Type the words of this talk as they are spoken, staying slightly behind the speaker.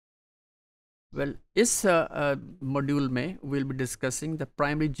Well इस module में will be discussing the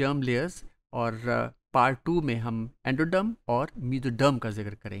primary germ layers और पार्ट 2 में हम एंडोडर्म और मेसोडर्म का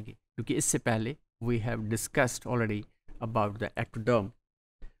जिक्र करेंगे, क्योंकि इससे पहले we have discussed already about the ectoderm.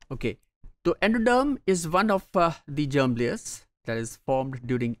 Okay, तो endoderm is one of the germ layers that is formed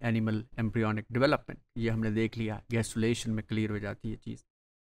during animal embryonic development. ये हमने देख लिया, गैस्ट्रुलेशन में क्लियर हो जाती है चीज़.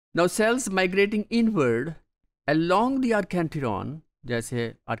 Now sales migrating inward along the आर्केंटिरॉन,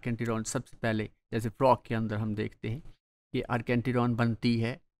 जैसे आर्केंटिरॉन सबसे पहले जैसे फ्रॉग के अंदर हम देखते हैं कि आर्केंटिरॉन बनती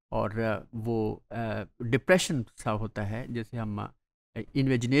है और वो डिप्रेशन सा होता है, जैसे हम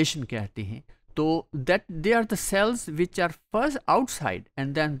इन्वेजिनेशन कहते हैं. तो that they are the cells which are first outside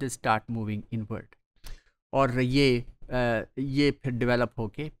and then they start moving inward. और ये फिर डेवलप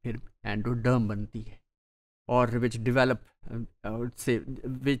होके फिर एंडोडर्म बनती है, और which develop say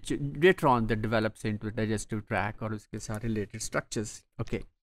which later on that develops into the digestive tract और उसके सारे related structures. Okay,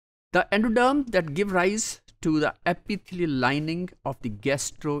 the endoderm that give rise to the epithelial lining of the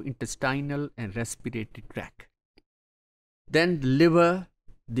gastrointestinal and respiratory tract. Then the liver,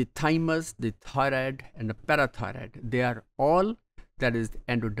 the thymus, the thyroid and the parathyroid, they are all that is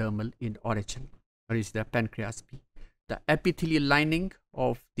endodermal in origin, or is the pancreas B. The epithelial lining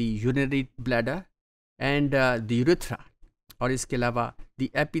of the urinary bladder and the urethra, और इसके अलावा the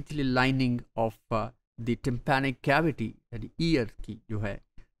epithelial lining of the tympanic cavity, the ear की जो है,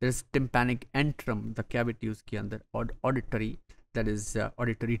 there is tympanic antrum, the cavity उसके अंदर, और auditory, that is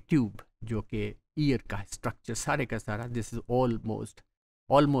auditory tube जो कि ear का structure सारे का सारा, this is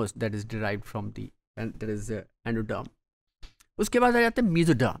almost that is derived from the and there is endoderm. उसके बाद आ जाते हैं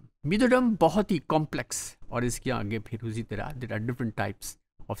मेसोडर्म. मेसोडर्म बहुत ही कॉम्प्लेक्स, और इसके आगे फिर उसी तरह there are different types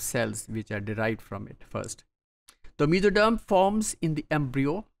of cells which are derived from it first. The mesoderm forms in the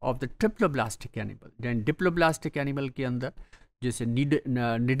embryo of the triploblastic animal. Then diploblastic animal के अंदर जैसे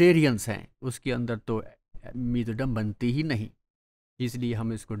निडेरियंस हैं, उसके अंदर तो mesoderm बनती ही नहीं, इसलिए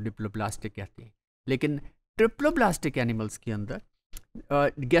हम इसको डिप्लोब्लास्टिक कहते हैं. लेकिन ट्रिप्लोब्लास्टिक एनिमल्स के अंदर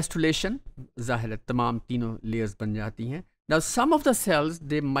गैस्ट्रुलेशन जाहिर है तमाम तीनों लेयर्स बन जाती हैं. Now some of the cells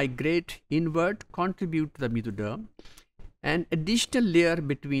they migrate inward, contribute to the mesoderm, and additional layer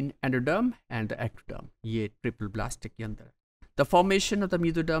between endoderm and the ectoderm, ये triple blastic के अंदर. The formation of the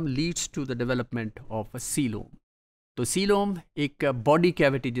mesoderm leads to the development of a coelom. तो coelom एक body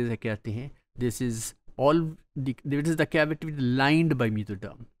cavity जिसे कहते हैं, this is the cavity lined by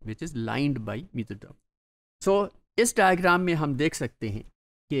mesoderm, which is lined by mesoderm. So इस diagram में हम देख सकते हैं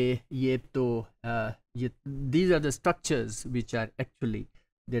कि ये तो these are the structures which are actually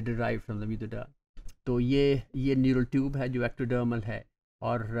they derived from the mesoderm. तो ये न्यूरल ट्यूब है जो एक्टोडर्मल है,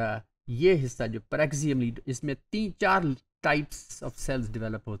 और ये हिस्सा जो पैरेक्सियम, इसमें 3-4 टाइप्स ऑफ सेल्स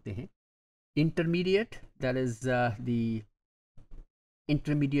डेवलप होते हैं. Intermediate, that is the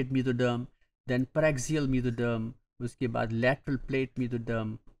intermediate mesoderm, then paraxial mesoderm, उसके बाद लैटरल प्लेट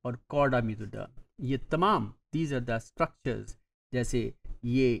मेसोडर्म और कॉर्डा मेसोडर्म. ये तमाम दीज आर द स्ट्रक्चर्स. जैसे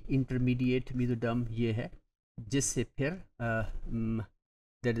ये इंटरमीडिएट मेसोडर्म ये है, जिससे फिर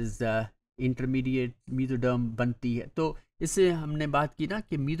दैट इज इंटरमीडिएट मेसोडर्म बनती है. तो इससे हमने बात की ना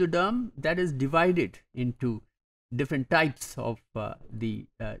कि mesoderm that is divided into different types of the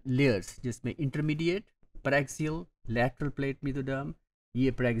layers, जिसमें intermediate, paraxial, lateral plate mesoderm,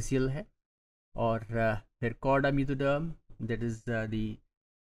 ये पैरेक्सियल है, और फिर chorda mesoderm, that is the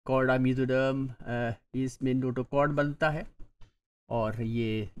chorda mesoderm, इसमें नोटोकॉर्ड बनता है, और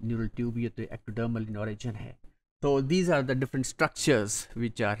ये न्यूरल ट्यूब ये तो एक्टोडर्मल इन ऑरिजिन है. So these are the different structures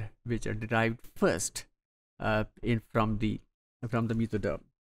which are derived first from the mesoderm.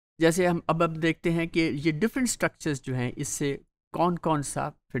 जैसे हम अब देखते हैं कि ये different structures जो हैं, इससे कौन कौन सा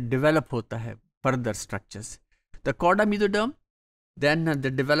फिर develop होता है further structures. The chorda mesoderm then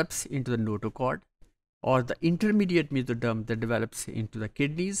that develops into the notochord, or the intermediate mesoderm that develops into the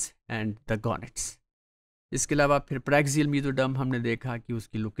kidneys and the gonads. इसके अलावा फिर पैरेक्सियल mesoderm हमने देखा कि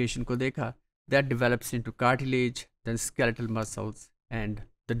उसकी लोकेशन को देखा, that develops into cartilage, then skeletal muscles and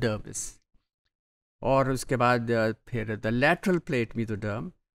the dermis. और उसके बाद फिर the lateral plate mesoderm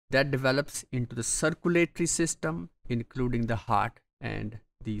that develops into the circulatory system, including the heart and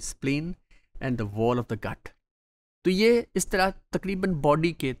the spleen and the wall of the gut. तो ये इस तरह तकरीबन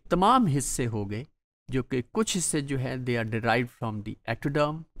body के तमाम हिस्से हो गए, जो कि कुछ हिस्से जो है they are derived from the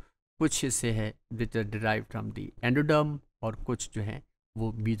ectoderm, कुछ हिस्से है which are derived from the endoderm, और कुछ जो हैं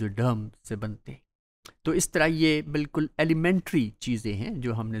वो मेसोडर्म से बनते हैं. तो इस तरह ये बिल्कुल एलिमेंट्री चीज़ें हैं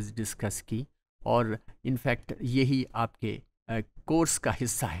जो हमने डिस्कस की, और इनफैक्ट यही आपके कोर्स का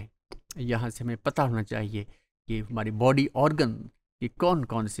हिस्सा है. यहाँ से हमें पता होना चाहिए कि हमारी बॉडी ऑर्गन की कौन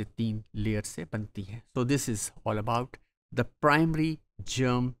कौन से 3 लेयर से बनती हैं. So this is all about the primary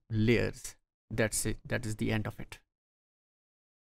germ layers that's it, that is the end of it.